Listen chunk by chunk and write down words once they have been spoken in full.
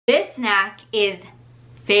snack is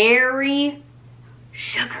very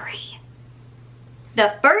sugary.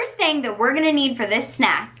 The first thing that we're gonna need for this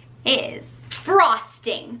snack is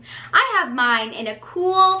frosting. I have mine in a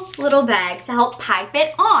cool little bag to help pipe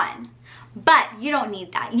it on, but you don't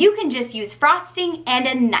need that. You can just use frosting and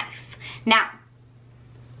a knife. Now,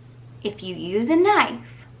 if you use a knife,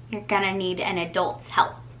 you're gonna need an adult's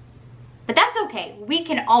help. But that's okay, we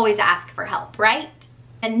can always ask for help, right?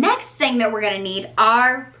 The next thing that we're gonna need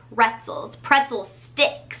are pretzels, pretzel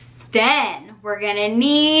sticks. Then we're gonna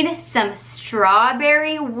need some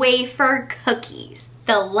strawberry wafer cookies.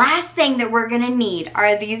 The last thing that we're gonna need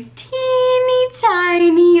are these teeny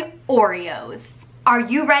tiny Oreos. Are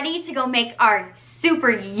you ready to go make our super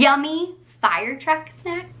yummy Firetruck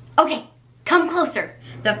snack? Okay, come closer.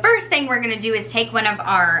 The first thing we're gonna do is take one of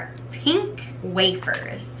our pink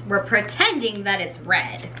wafers. We're pretending that it's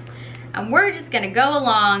red. And we're just gonna go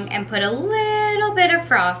along and put a little bit of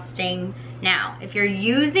frosting. Now, if you're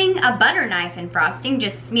using a butter knife in frosting,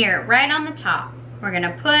 just smear it right on the top. We're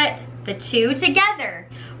gonna put the two together.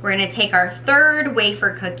 We're gonna take our third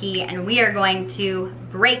wafer cookie and we are going to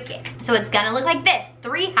break it. So it's gonna look like this,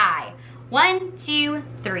 3 high. 1, 2,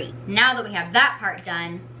 3. Now that we have that part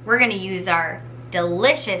done, we're gonna use our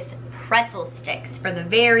delicious pretzel sticks for the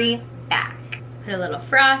very back. Put a little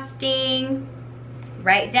frosting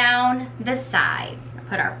right down the side.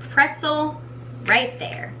 Put our pretzel right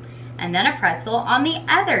there. And then a pretzel on the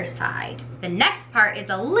other side. The next part is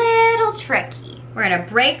a little tricky. We're gonna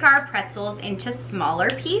break our pretzels into smaller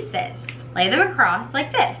pieces. Lay them across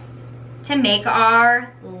like this to make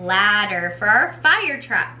our ladder for our fire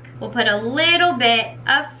truck. We'll put a little bit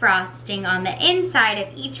of frosting on the inside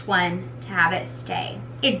of each one to have it stay.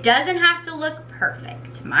 It doesn't have to look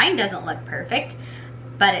perfect. Mine doesn't look perfect,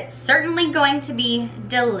 but it's certainly going to be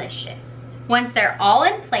delicious. Once they're all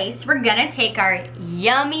in place, we're gonna take our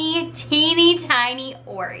yummy, teeny tiny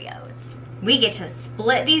Oreos. We get to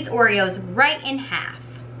split these Oreos right in half.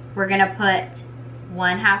 We're gonna put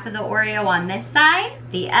one half of the Oreo on this side,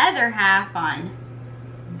 the other half on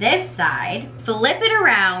this side, flip it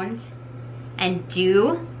around, and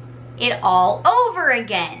do it all over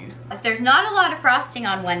again. If there's not a lot of frosting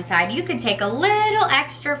on one side, you could take a little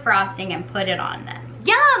extra frosting and put it on them.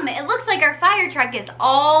 Yum! It looks like our fire truck is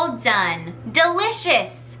all done.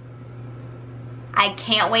 Delicious! I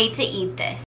can't wait to eat this.